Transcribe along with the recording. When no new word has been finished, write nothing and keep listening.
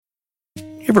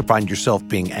You ever find yourself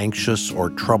being anxious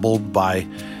or troubled by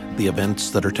the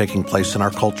events that are taking place in our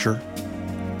culture?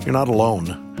 You're not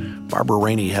alone. Barbara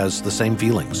Rainey has the same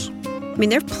feelings. I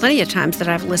mean, there are plenty of times that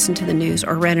I've listened to the news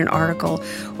or read an article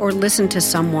or listened to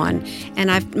someone,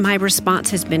 and my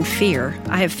response has been fear.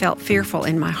 I have felt fearful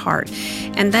in my heart.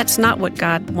 And that's not what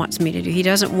God wants me to do. He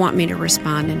doesn't want me to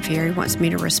respond in fear. He wants me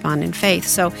to respond in faith.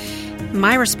 So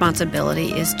my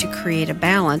responsibility is to create a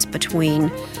balance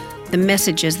between the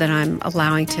messages that I'm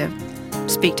allowing to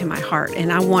speak to my heart. And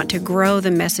I want to grow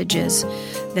the messages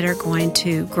that are going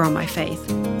to grow my faith.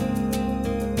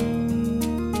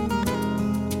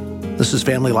 This is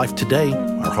Family Life Today.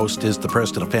 Our host is the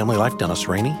president of Family Life, Dennis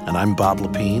Rainey, and I'm Bob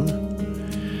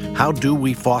Lepine. How do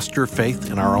we foster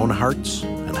faith in our own hearts?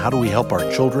 And how do we help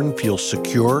our children feel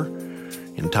secure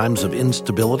in times of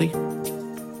instability?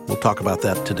 We'll talk about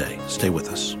that today. Stay with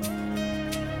us.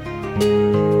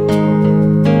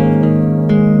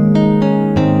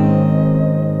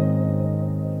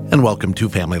 And welcome to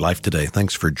Family Life Today.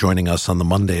 Thanks for joining us on the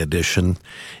Monday edition.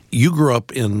 You grew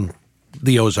up in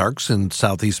the Ozarks in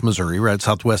southeast Missouri, right?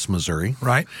 Southwest Missouri.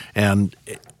 Right. And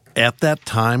at that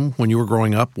time, when you were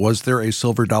growing up, was there a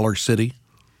Silver Dollar City?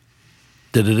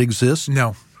 Did it exist?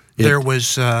 No. There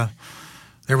was a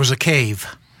cave.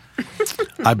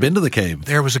 I've been to the cave.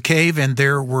 There was a cave, and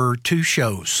there were two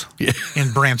shows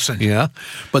in Branson. Yeah.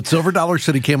 But Silver Dollar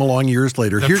City came along years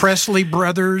later. The Presley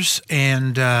Brothers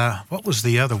and what was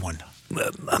the other one?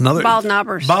 Bald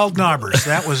Knobbers. Bald Knobbers.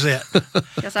 That was it.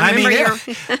 Yes, I remember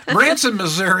Branson,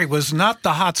 Missouri was not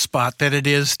the hot spot that it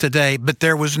is today, but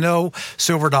there was no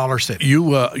Silver Dollar City.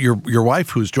 Your wife,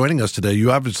 who's joining us today,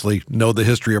 you obviously know the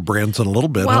history of Branson a little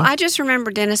bit. Well, huh? I just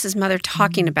remember Dennis's mother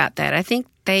talking about that. I think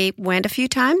they went a few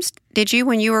times. Did you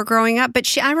when you were growing up?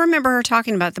 But I remember her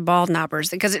talking about the Bald Knobbers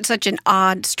because it's such an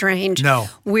odd, strange,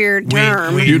 weird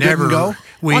term. You didn't go?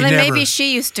 Then maybe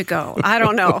she used to go. I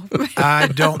don't know. I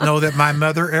don't know that my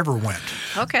mother ever went.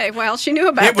 Okay, well, she knew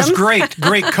about them. It was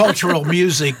great cultural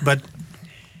music, but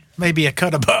maybe a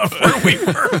cut above where we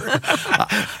were.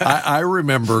 I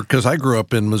remember, because I grew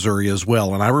up in Missouri as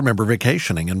well, and I remember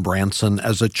vacationing in Branson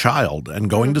as a child and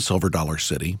going to Silver Dollar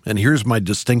City. And here's my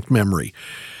distinct memory.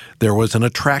 There was an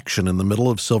attraction in the middle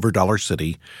of Silver Dollar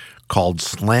City called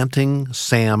Slanting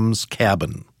Sam's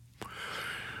Cabin.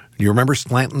 You remember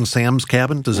Slanting Sam's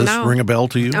Cabin? Does this ring a bell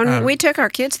to you? We took our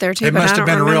kids there, too, it must have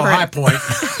been a real high point.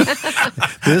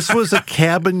 This was a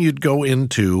cabin you'd go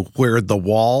into where the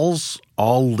walls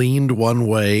all leaned one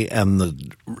way and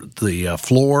the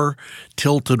floor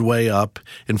tilted way up.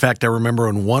 In fact, I remember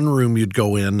in one room you'd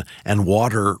go in and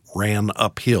water ran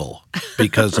uphill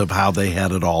because of how they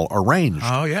had it all arranged.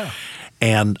 Oh, yeah.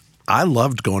 And I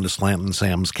loved going to Slanting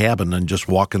Sam's Cabin and just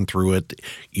walking through it.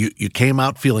 You came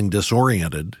out feeling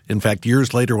disoriented. In fact,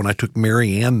 years later when I took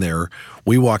Mary Ann there,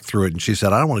 we walked through it and she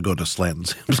said, I don't want to go to Slanting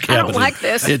Sam's Cabin. I don't like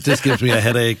this. It just gives me a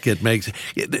headache.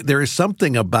 There is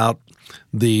something about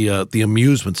the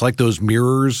amusements, like those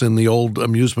mirrors in the old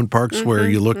amusement parks where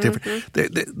you look different.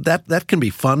 That can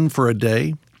be fun for a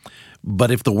day. But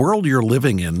if the world you're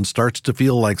living in starts to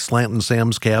feel like Slanting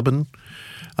Sam's Cabin,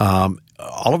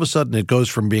 all of a sudden it goes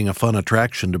from being a fun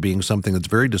attraction to being something that's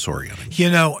very disorienting. You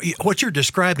know, what you're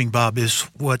describing, Bob, is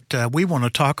what we want to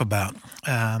talk about.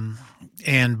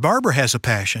 And Barbara has a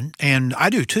passion, and I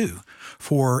do too,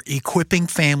 for equipping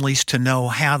families to know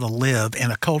how to live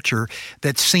in a culture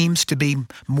that seems to be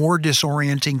more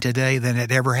disorienting today than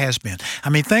it ever has been. I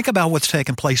mean, think about what's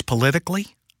taking place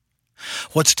politically,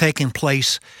 what's taking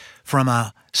place from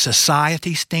a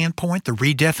society standpoint, the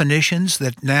redefinitions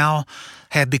that now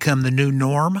have become the new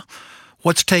norm,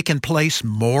 what's taken place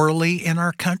morally in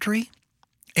our country,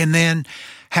 and then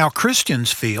how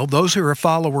Christians feel, those who are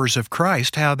followers of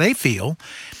Christ, how they feel,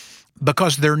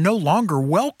 because they're no longer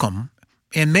welcome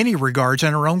in many regards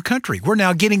in our own country. We're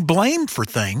now getting blamed for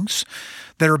things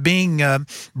that are being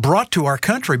brought to our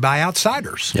country by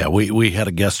outsiders. Yeah, we had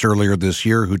a guest earlier this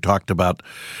year who talked about,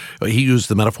 he used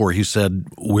the metaphor, he said,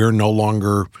 we're no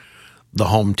longer the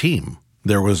home team.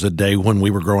 There was a day when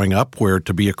we were growing up where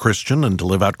to be a Christian and to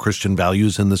live out Christian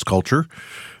values in this culture,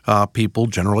 people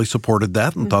generally supported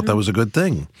that and thought that was a good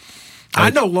thing. I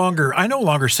no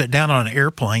longer sit down on an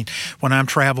airplane when I'm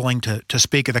traveling to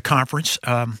speak at a conference.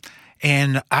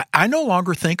 And I no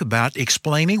longer think about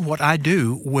explaining what I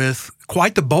do with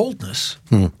quite the boldness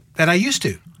that I used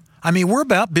to. I mean, we're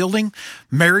about building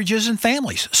marriages and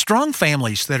families, strong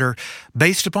families that are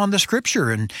based upon the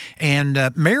Scripture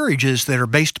and marriages that are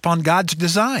based upon God's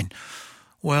design.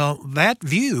 Well, that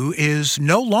view is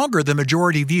no longer the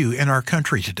majority view in our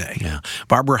country today. Yeah.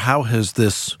 Barbara, how has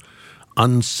this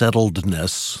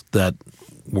unsettledness that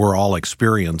we're all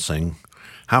experiencing,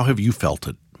 How have you felt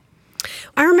it?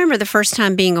 I remember the first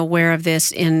time being aware of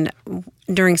this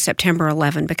during September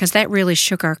 11, because that really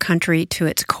shook our country to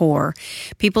its core.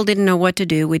 People didn't know what to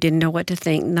do. We didn't know what to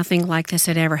think. Nothing like this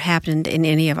had ever happened in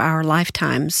any of our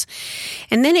lifetimes.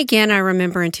 And then again, I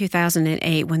remember in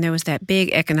 2008 when there was that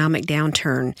big economic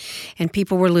downturn and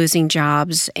people were losing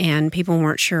jobs and people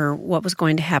weren't sure what was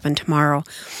going to happen tomorrow.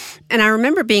 And I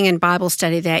remember being in Bible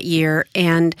study that year,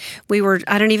 and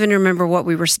I don't even remember what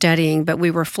we were studying, but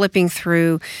we were flipping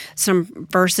through some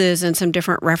verses and some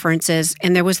different references,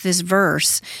 and there was this verse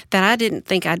that I didn't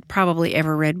think I'd probably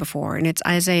ever read before, and it's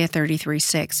Isaiah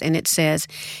 33:6, and it says,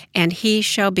 "And he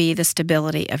shall be the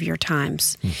stability of your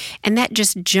times." And that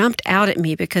just jumped out at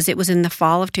me because it was in the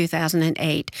fall of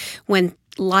 2008 when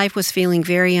life was feeling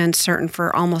very uncertain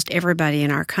for almost everybody in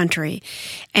our country.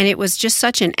 And it was just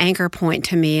such an anchor point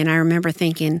to me. And I remember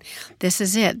thinking, this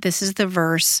is it. This is the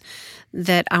verse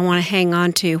that I want to hang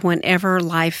on to whenever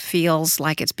life feels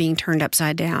like it's being turned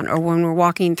upside down, or when we're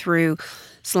walking through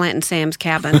Slantin' Sam's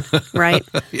cabin, right?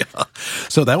 Yeah.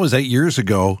 So that was 8 years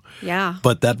ago. Yeah.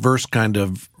 But that verse kind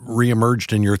of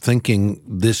reemerged in your thinking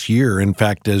this year. In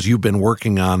fact, as you've been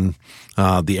working on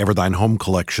the Ever Thine Home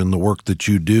collection, the work that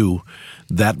you do,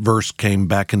 that verse came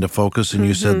back into focus, and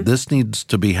you said this needs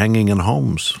to be hanging in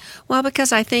homes. Well,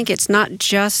 because I think it's not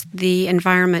just the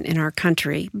environment in our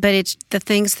country, but it's the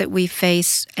things that we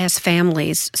face as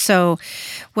families. So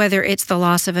whether it's the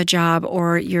loss of a job,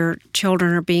 or your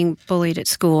children are being bullied at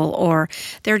school, or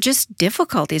there are just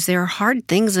difficulties, there are hard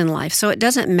things in life. So it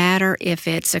doesn't matter if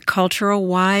it's a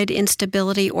cultural-wide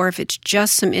instability or if it's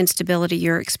just some instability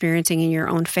you're experiencing in your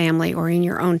own family or in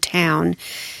your own town.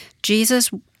 Jesus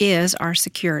is our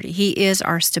security. He is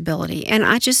our stability. And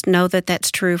I just know that that's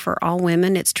true for all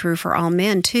women. It's true for all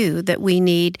men, too, that we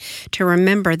need to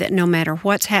remember that no matter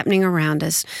what's happening around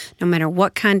us, no matter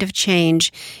what kind of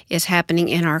change is happening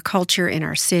in our culture, in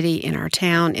our city, in our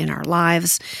town, in our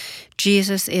lives,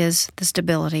 Jesus is the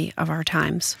stability of our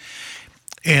times.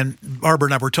 And Barbara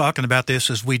and I were talking about this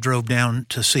as we drove down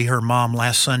to see her mom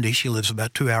last Sunday. She lives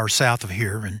about 2 hours south of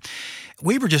here. And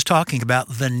we were just talking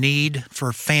about the need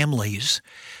for families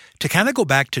to kind of go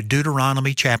back to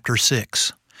Deuteronomy chapter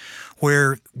 6,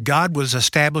 where God was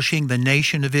establishing the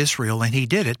nation of Israel, and he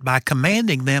did it by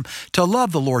commanding them to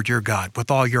love the Lord your God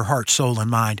with all your heart, soul, and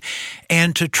mind,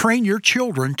 and to train your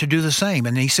children to do the same.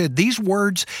 And he said, these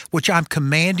words which I'm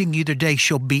commanding you today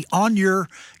shall be on your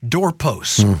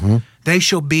doorposts. Mm-hmm. They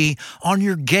shall be on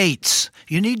your gates.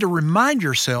 You need to remind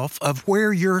yourself of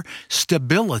where your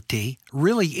stability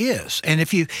really is. And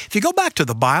if you go back to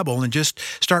the Bible and just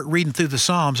start reading through the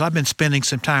Psalms, I've been spending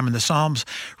some time in the Psalms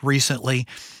recently.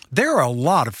 There are a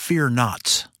lot of fear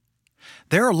nots.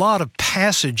 There are a lot of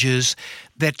passages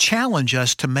that challenge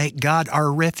us to make God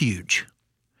our refuge.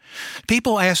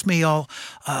 People ask me all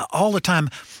the time,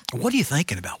 what are you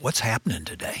thinking about? What's happening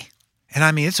today? And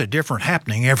I mean, it's a different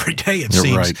happening every day, it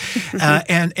You're seems. Right.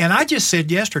 And I just said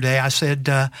yesterday, I said,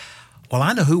 well,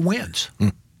 I know who wins.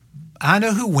 I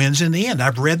know who wins in the end.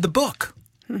 I've read the book.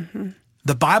 Mm-hmm.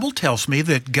 The Bible tells me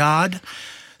that God,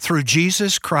 through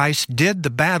Jesus Christ, did the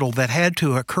battle that had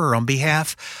to occur on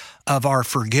behalf of our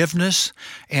forgiveness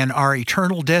and our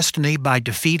eternal destiny by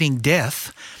defeating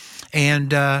death.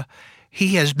 And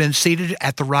he has been seated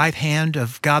at the right hand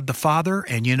of God the Father.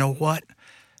 And you know what?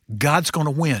 God's going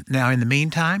to win. Now, in the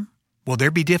meantime, will there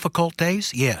be difficult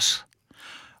days? Yes.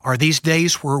 Are these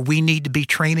days where we need to be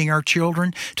training our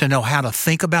children to know how to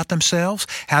think about themselves,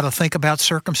 how to think about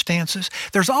circumstances?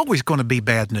 There's always going to be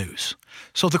bad news.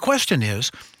 So the question is,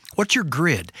 what's your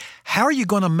grid? How are you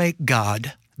going to make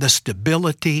God the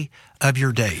stability of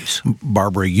your days?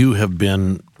 Barbara, you have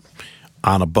been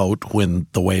on a boat when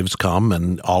the waves come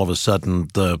and all of a sudden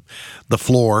the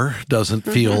floor doesn't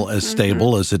feel as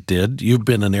stable as it did. You've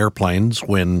been in airplanes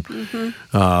when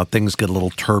things get a little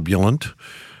turbulent.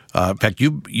 In fact,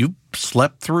 you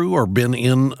slept through or been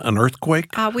in an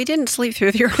earthquake? We didn't sleep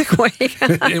through the earthquake.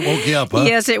 It woke you up, huh?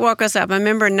 Yes, it woke us up. I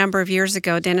remember a number of years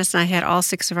ago, Dennis and I had all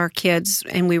 6 of our kids,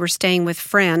 and we were staying with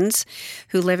friends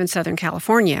who live in Southern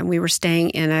California. And we were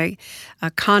staying in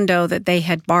a condo that they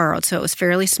had borrowed, so it was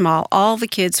fairly small. All the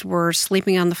kids were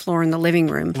sleeping on the floor in the living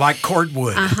room. Like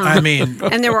cordwood. I mean.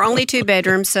 And there were only 2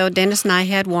 bedrooms, so Dennis and I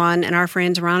had one, and our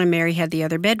friends Ron and Mary had the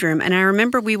other bedroom. And I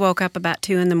remember we woke up about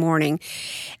 2 in the morning,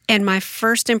 and my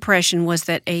first impression was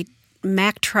that a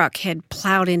Mack truck had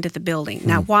plowed into the building.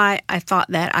 Now, why I thought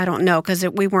that, I don't know, because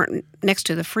we weren't next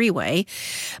to the freeway,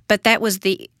 but that was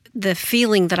the the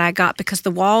feeling that I got because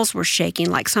the walls were shaking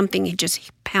like something had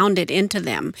just pounded into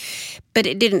them. But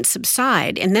it didn't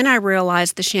subside. And then I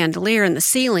realized the chandelier in the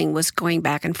ceiling was going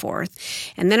back and forth.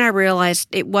 And then I realized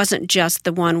it wasn't just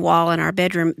the one wall in our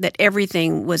bedroom, that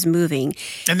everything was moving.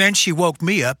 And then she woke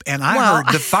me up, and I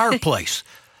heard the fireplace.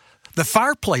 The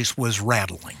fireplace was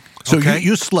rattling. So okay?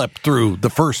 you slept through the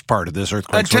first part of this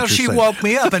earthquake. Until she woke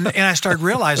me up, and I started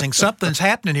realizing something's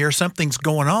happening here, something's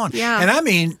going on. Yeah. And I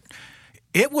mean,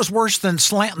 it was worse than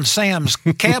Slantin' Sam's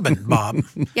cabin, Bob.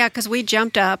 Yeah, because we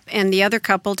jumped up, and the other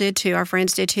couple did too. Our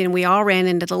friends did too, and we all ran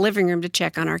into the living room to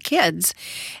check on our kids.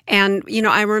 And,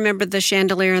 I remember the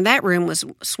chandelier in that room was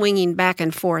swinging back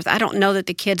and forth. I don't know that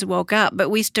the kids woke up, but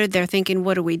we stood there thinking,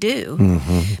 what do we do?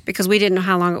 Mm-hmm. Because we didn't know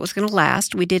how long it was going to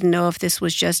last. We didn't know if this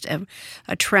was just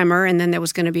a tremor, and then there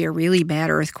was going to be a really bad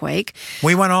earthquake.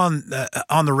 We went on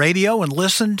the radio and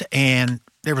listened, and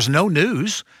there was no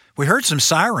news. We heard some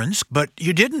sirens, but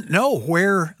you didn't know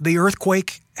where the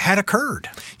earthquake had occurred.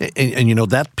 And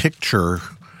that picture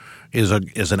is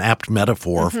an apt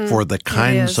metaphor for the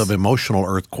kinds of emotional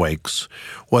earthquakes,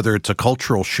 whether it's a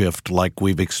cultural shift like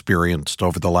we've experienced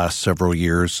over the last several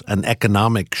years, an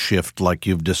economic shift like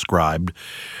you've described.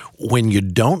 When you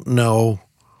don't know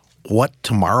what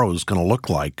tomorrow is going to look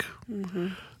like,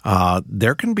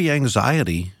 there can be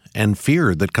anxiety and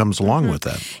fear that comes along with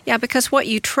that. Yeah, because what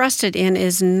you trusted in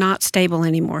is not stable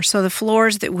anymore. So the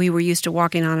floors that we were used to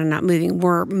walking on and not moving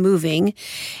were moving,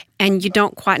 and you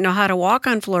don't quite know how to walk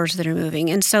on floors that are moving.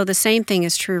 And so the same thing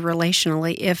is true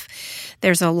relationally. If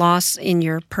there's a loss in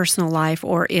your personal life,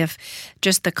 or if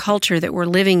just the culture that we're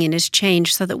living in has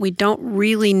changed so that we don't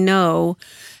really know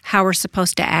how we're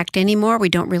supposed to act anymore. We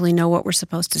don't really know what we're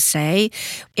supposed to say.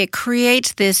 It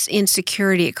creates this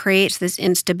insecurity. It creates this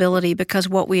instability because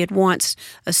what we had once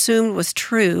assumed was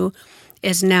true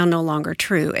is now no longer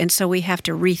true. And so we have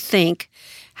to rethink,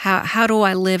 how do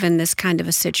I live in this kind of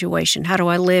a situation? How do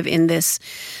I live in this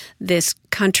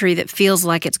country that feels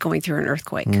like it's going through an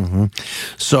earthquake? Mm-hmm.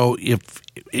 So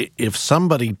if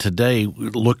somebody today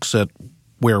looks at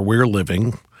where we're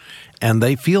living and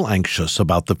they feel anxious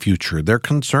about the future, they're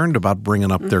concerned about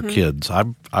bringing up their kids.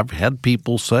 I've had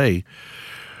people say,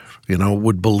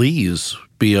 would Belize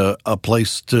be a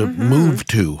place to move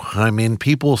to? I mean,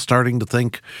 people starting to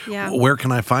think, where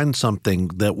can I find something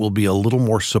that will be a little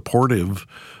more supportive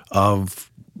of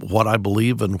what I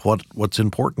believe and what's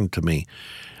important to me?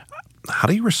 How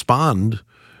do you respond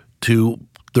to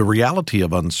the reality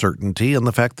of uncertainty and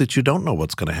the fact that you don't know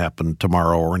what's going to happen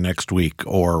tomorrow or next week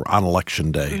or on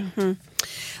Election Day?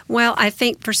 Well, I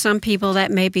think for some people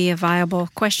that may be a viable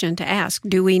question to ask.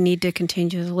 Do we need to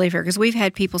continue to live here? Because we've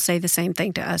had people say the same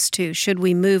thing to us too. Should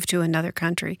we move to another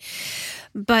country?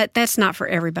 But that's not for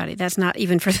everybody. That's not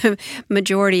even for the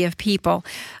majority of people.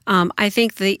 I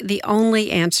think the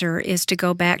only answer is to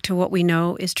go back to what we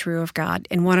know is true of God.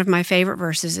 And one of my favorite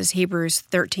verses is Hebrews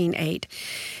 13:8,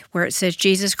 where it says,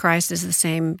 Jesus Christ is the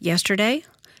same yesterday,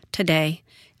 today,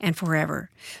 and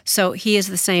forever. So he is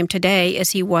the same today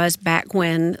as he was back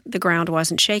when the ground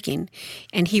wasn't shaking.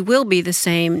 And he will be the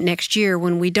same next year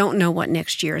when we don't know what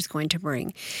next year is going to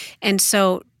bring. And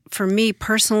so for me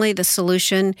personally, the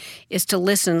solution is to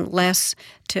listen less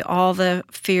to all the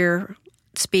fear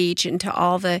speech and to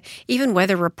all the, even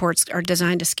weather reports are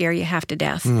designed to scare you half to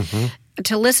death.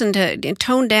 To listen to,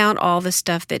 tone down all the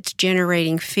stuff that's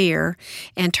generating fear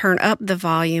and turn up the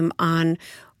volume on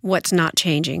what's not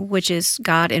changing, which is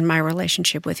God and my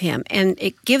relationship with him. And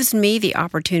it gives me the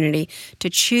opportunity to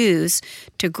choose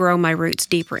to grow my roots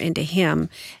deeper into him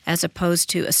as opposed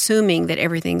to assuming that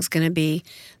everything's going to be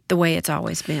the way it's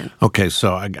always been. Okay,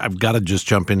 so I've got to just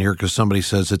jump in here because somebody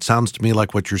says, it sounds to me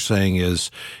like what you're saying is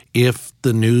if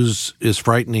the news is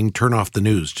frightening, turn off the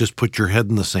news. Just put your head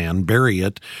in the sand, bury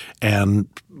it, and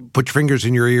put your fingers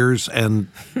in your ears and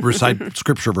recite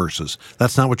scripture verses.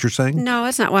 That's not what you're saying? No,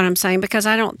 that's not what I'm saying, because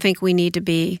I don't think we need to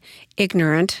be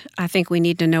ignorant. I think we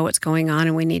need to know what's going on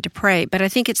and we need to pray. But I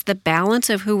think it's the balance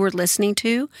of who we're listening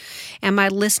to. Am I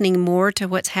listening more to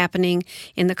what's happening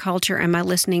in the culture? Am I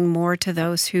listening more to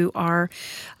those who are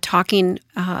talking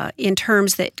in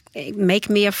terms that make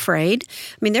me afraid?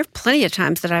 I mean, there are plenty of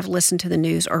times that I've listened to the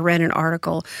news or read an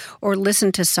article or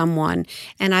listened to someone,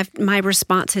 and my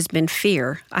response has been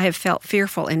fear. I have felt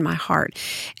fearful in my heart.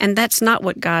 And that's not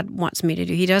what God wants me to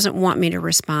do. He doesn't want me to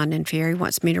respond in fear. He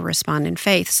wants me to respond in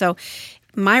faith. So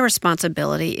my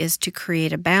responsibility is to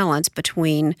create a balance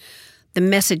between the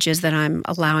messages that I'm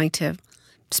allowing to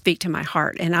speak to my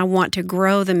heart. And I want to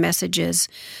grow the messages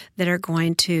that are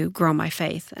going to grow my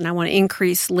faith. And I want to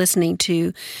increase listening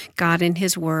to God and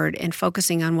His Word and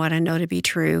focusing on what I know to be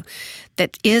true,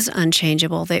 that is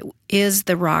unchangeable, that is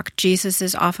the rock. Jesus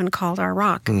is often called our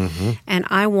rock. Mm-hmm. And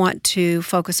I want to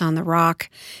focus on the rock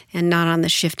and not on the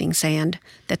shifting sand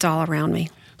that's all around me.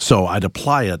 So I'd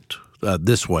apply it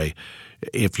this way.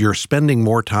 If you're spending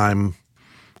more time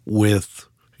with,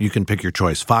 you can pick your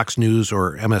choice, Fox News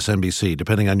or MSNBC,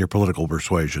 depending on your political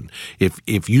persuasion.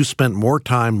 If you spent more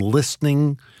time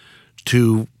listening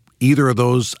to either of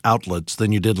those outlets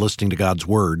than you did listening to God's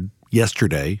Word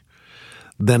yesterday,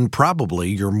 then probably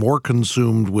you're more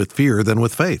consumed with fear than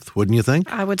with faith, wouldn't you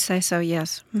think? I would say so,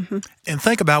 yes. Mm-hmm. And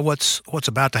think about what's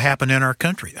about to happen in our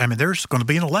country. I mean, there's going to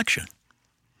be an election.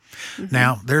 Mm-hmm.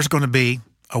 Now, there's going to be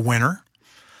a winner,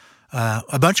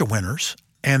 a bunch of winners,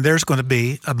 and there's going to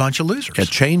be a bunch of losers. A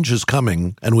change is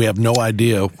coming, and we have no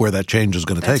idea where that change is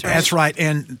going to take us. That's right.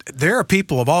 And there are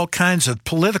people of all kinds of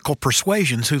political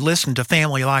persuasions who listen to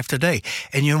Family Life Today.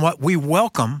 And you know what? We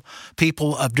welcome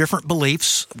people of different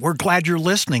beliefs. We're glad you're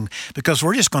listening, because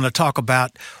we're just going to talk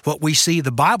about what we see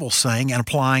the Bible saying and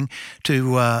applying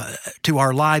to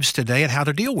our lives today and how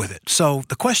to deal with it. So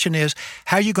the question is,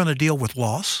 how are you going to deal with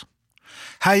loss?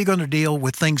 How are you going to deal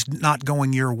with things not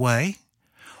going your way?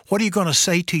 What are you going to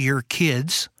say to your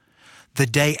kids the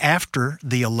day after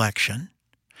the election?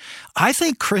 I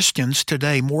think Christians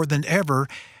today more than ever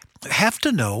have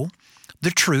to know the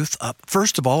truth,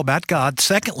 first of all, about God,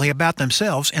 secondly, about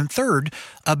themselves, and third,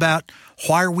 about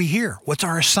why are we here? What's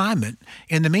our assignment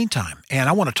in the meantime? And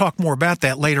I want to talk more about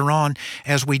that later on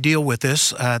as we deal with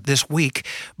this week.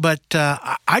 But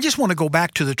I just want to go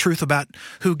back to the truth about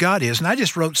who God is. And I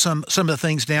just wrote some of the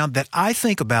things down that I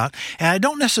think about. And I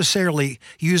don't necessarily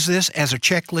use this as a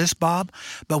checklist, Bob,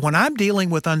 but when I'm dealing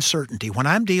with uncertainty, when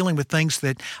I'm dealing with things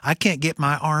that I can't get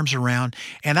my arms around,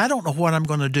 and I don't know what I'm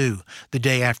going to do the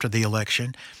day after the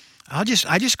election, I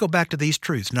just go back to these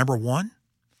truths. Number one,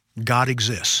 God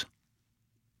exists.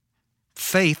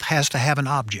 Faith has to have an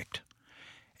object.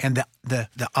 And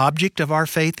the object of our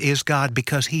faith is God,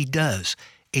 because He does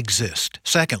exist.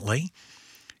 Secondly,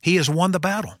 He has won the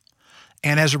battle.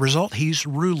 And as a result, He's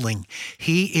ruling.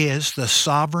 He is the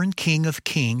sovereign King of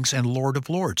kings and Lord of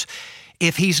lords.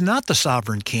 If He's not the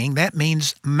sovereign king, that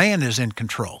means man is in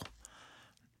control.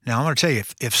 Now, I'm going to tell you,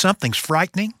 if something's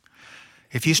frightening,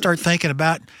 if you start thinking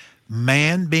about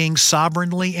man being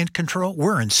sovereignly in control,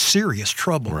 we're in serious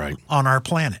trouble on our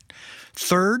planet.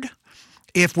 Third,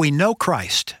 if we know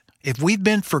Christ, if we've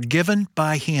been forgiven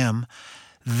by Him,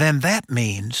 then that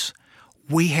means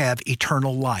we have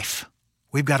eternal life.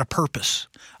 We've got a purpose,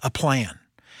 a plan.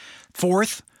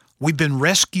 Fourth, we've been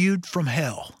rescued from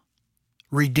hell,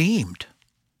 redeemed.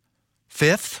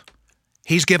 Fifth,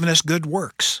 He's given us good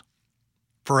works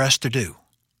for us to do.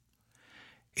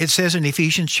 It says in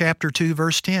Ephesians chapter 2,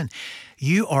 verse 10,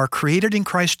 you are created in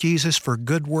Christ Jesus for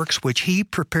good works which He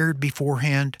prepared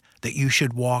beforehand that you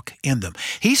should walk in them.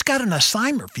 He's got an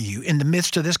assignment for you in the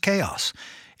midst of this chaos.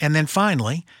 And then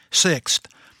finally, sixth,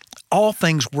 all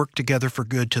things work together for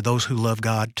good to those who love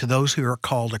God, to those who are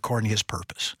called according to His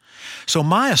purpose. So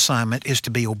my assignment is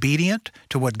to be obedient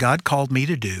to what God called me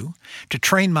to do, to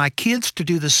train my kids to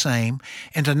do the same,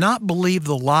 and to not believe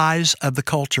the lies of the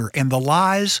culture and the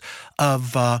lies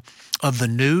of the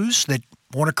news that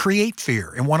want to create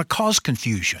fear and want to cause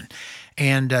confusion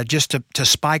and just to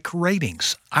spike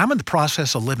ratings. I'm in the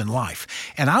process of living life,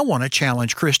 and I want to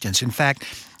challenge Christians. In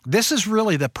fact, this is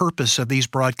really the purpose of these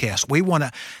broadcasts. We want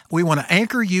to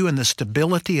anchor you in the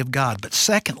stability of God. But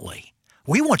secondly,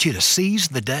 we want you to seize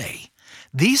the day.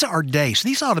 These are days.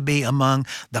 These ought to be among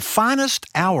the finest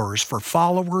hours for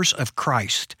followers of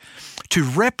Christ to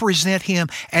represent Him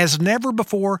as never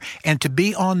before and to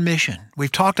be on mission.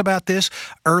 We've talked about this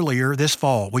earlier this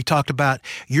fall. We talked about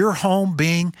your home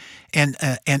being an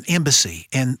embassy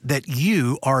and that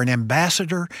you are an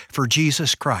ambassador for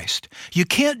Jesus Christ. You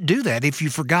can't do that if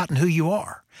you've forgotten who you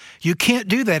are. You can't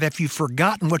do that if you've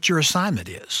forgotten what your assignment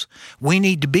is. We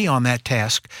need to be on that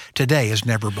task today as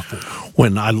never before.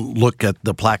 When I look at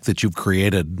the plaque that you've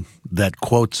created that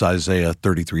quotes Isaiah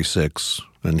 33:6,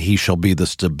 and He shall be the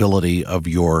stability of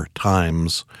your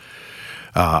times,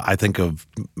 I think of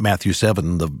Matthew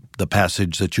 7, the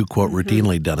passage that you quote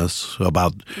routinely, Dennis,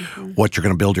 about what you're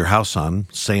going to build your house on,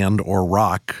 sand or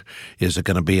rock. Is it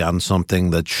going to be on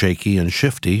something that's shaky and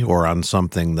shifty or on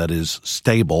something that is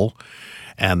stable?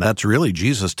 And that's really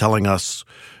Jesus telling us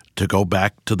to go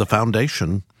back to the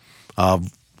foundation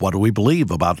of what do we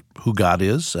believe about who God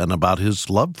is and about His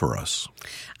love for us.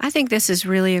 I think this is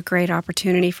really a great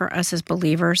opportunity for us as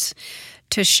believers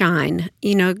to shine.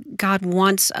 You know, God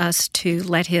wants us to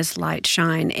let His light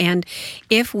shine. And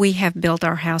if we have built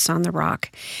our house on the rock,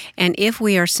 and if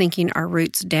we are sinking our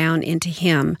roots down into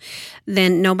Him,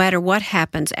 then no matter what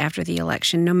happens after the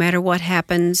election, no matter what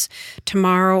happens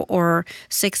tomorrow or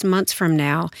 6 months from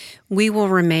now, we will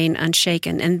remain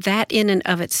unshaken. And that in and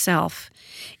of itself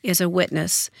is a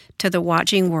witness to the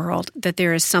watching world that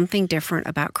there is something different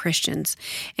about Christians.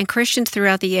 And Christians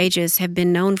throughout the ages have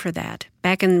been known for that.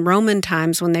 Back in Roman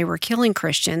times when they were killing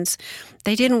Christians,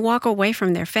 they didn't walk away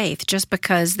from their faith just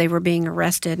because they were being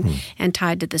arrested and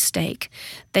tied to the stake.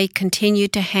 They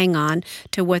continued to hang on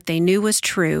to what they knew was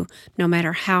true, no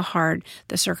matter how hard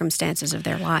the circumstances of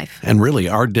their life. And really,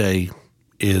 our day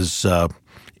is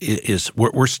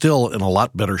we're still in a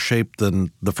lot better shape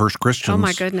than the first Christians. Oh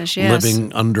my goodness, yes.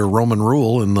 Living under Roman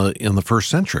rule in the first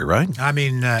century, right? I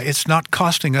mean, it's not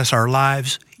costing us our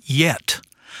lives yet.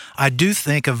 I do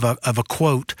think of a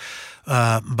quote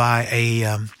by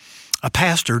a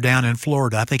pastor down in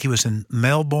Florida. I think he was in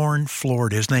Melbourne,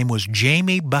 Florida. His name was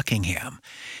Jamie Buckingham.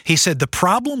 He said, "The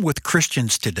problem with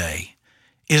Christians today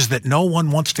is that no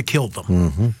one wants to kill them."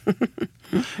 Mm-hmm.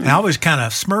 And I always kind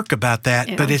of smirk about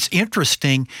that, but it's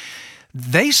interesting.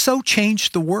 They so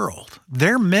changed the world.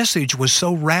 Their message was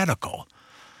so radical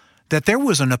that there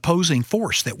was an opposing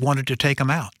force that wanted to take them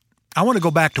out. I want to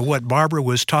go back to what Barbara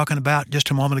was talking about just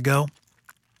a moment ago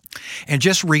and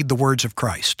just read the words of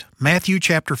Christ. Matthew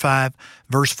chapter 5,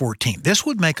 verse 14. This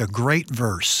would make a great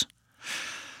verse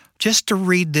just to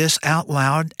read this out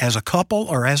loud as a couple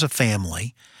or as a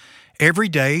family every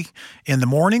day in the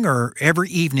morning or every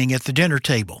evening at the dinner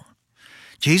table.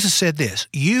 Jesus said this,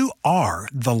 "You are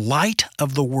the light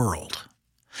of the world.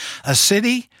 A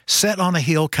city set on a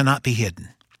hill cannot be hidden,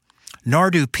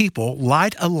 nor do people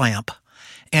light a lamp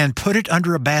and put it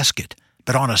under a basket,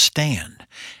 but on a stand,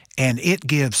 and it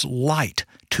gives light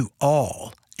to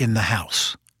all in the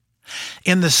house.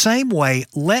 In the same way,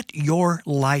 let your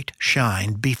light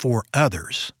shine before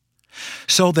others,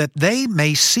 so that they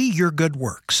may see your good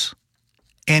works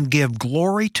and give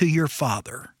glory to your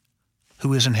Father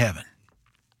who is in heaven."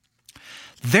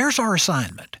 There's our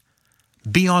assignment.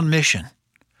 Be on mission.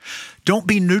 Don't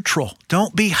be neutral.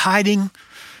 Don't be hiding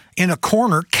in a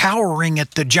corner, cowering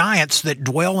at the giants that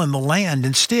dwell in the land.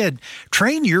 Instead,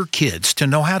 train your kids to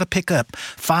know how to pick up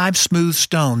 5 smooth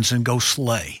stones and go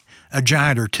slay a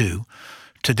giant or two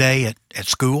today at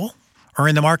school or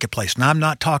in the marketplace. And I'm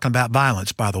not talking about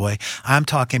violence, by the way. I'm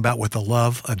talking about with the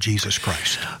love of Jesus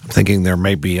Christ. I'm thinking there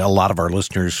may be a lot of our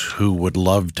listeners who would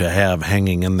love to have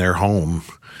hanging in their home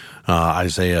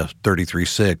Isaiah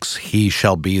 33:6, "He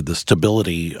shall be the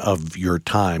stability of your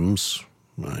times."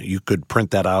 You could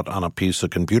print that out on a piece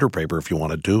of computer paper if you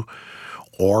wanted to.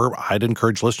 Or I'd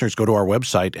encourage listeners go to our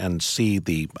website and see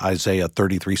the Isaiah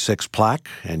 33:6 plaque,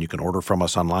 and you can order from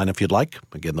us online if you'd like.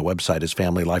 Again, the website is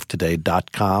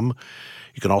familylifetoday.com.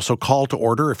 You can also call to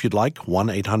order if you'd like,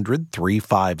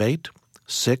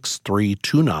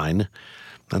 1-800-358-6329.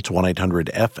 That's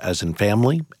 1-800-F as in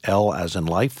family, L as in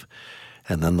life,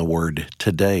 and then the word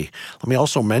today. Let me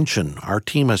also mention our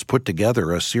team has put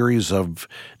together a series of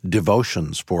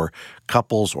devotions for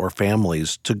couples or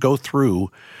families to go through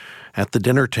at the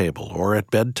dinner table or at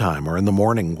bedtime or in the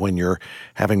morning when you're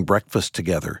having breakfast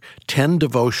together. 10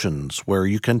 devotions where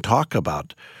you can talk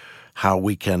about how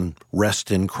we can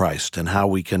rest in Christ and how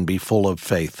we can be full of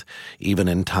faith even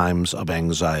in times of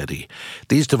anxiety.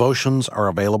 These devotions are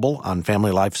available on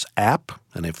Family Life's app,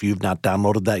 and if you've not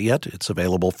downloaded that yet, it's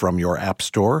available from your app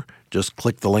store. Just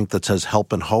click the link that says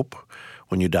Help and Hope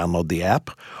when you download the app,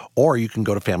 or you can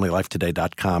go to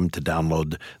familylifetoday.com to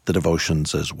download the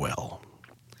devotions as well.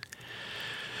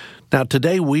 Now,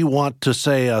 today we want to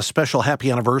say a special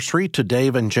happy anniversary to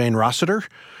Dave and Jane Rossiter,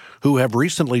 who have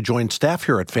recently joined staff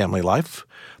here at Family Life.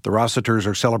 The Rossiters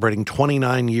are celebrating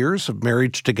 29 years of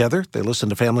marriage together. They listen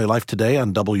to Family Life Today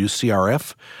on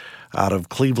WCRF out of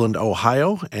Cleveland,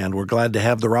 Ohio, and we're glad to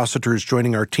have the Rossiters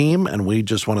joining our team, and we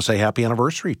just want to say happy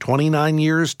anniversary. 29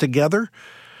 years together.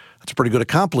 That's a pretty good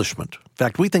accomplishment. In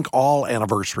fact, we think all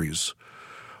anniversaries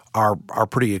are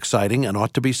pretty exciting and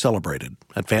ought to be celebrated.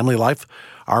 At Family Life,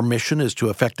 our mission is to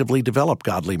effectively develop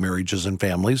godly marriages and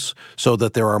families so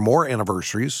that there are more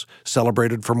anniversaries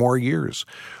celebrated for more years.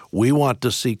 We want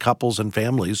to see couples and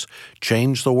families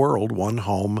change the world one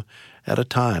home at a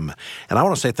time. And I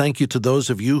want to say thank you to those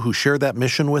of you who share that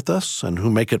mission with us and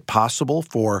who make it possible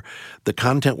for the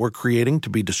content we're creating to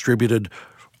be distributed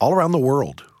all around the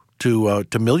world to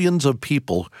millions of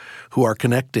people who are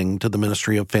connecting to the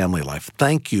ministry of Family Life.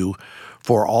 Thank you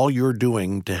for all you're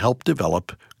doing to help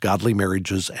develop godly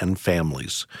marriages and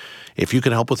families. If you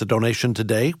can help with a donation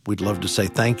today, we'd love to say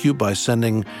thank you by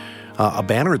sending a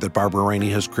banner that Barbara Rainey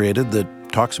has created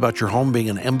that talks about your home being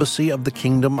an embassy of the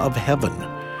kingdom of heaven.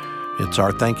 It's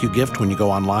our thank you gift when you go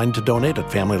online to donate at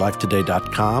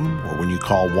FamilyLifeToday.com, or when you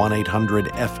call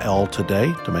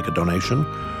 1-800-FL-TODAY to make a donation.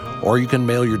 Or you can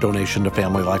mail your donation to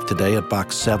Family Life Today at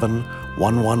Box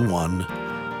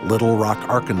 7111, Little Rock,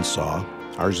 Arkansas.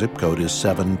 Our zip code is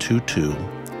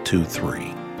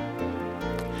 72223.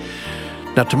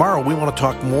 Now, tomorrow we want to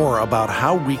talk more about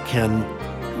how we can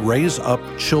raise up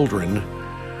children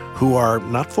who are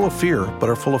not full of fear, but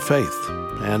are full of faith,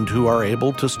 and who are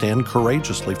able to stand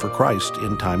courageously for Christ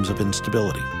in times of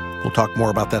instability. We'll talk more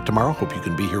about that tomorrow. Hope you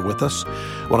can be here with us.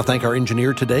 I want to thank our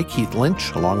engineer today, Keith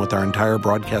Lynch, along with our entire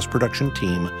broadcast production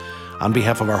team. On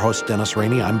behalf of our host, Dennis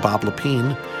Rainey, I'm Bob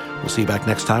Lepine. We'll see you back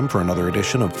next time for another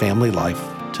edition of Family Life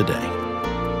Today.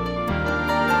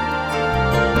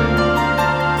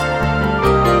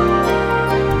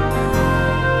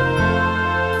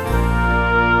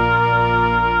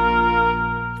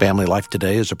 Family Life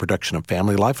Today is a production of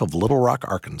Family Life of Little Rock,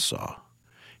 Arkansas.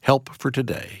 Help for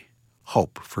today,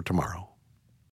 hope for tomorrow.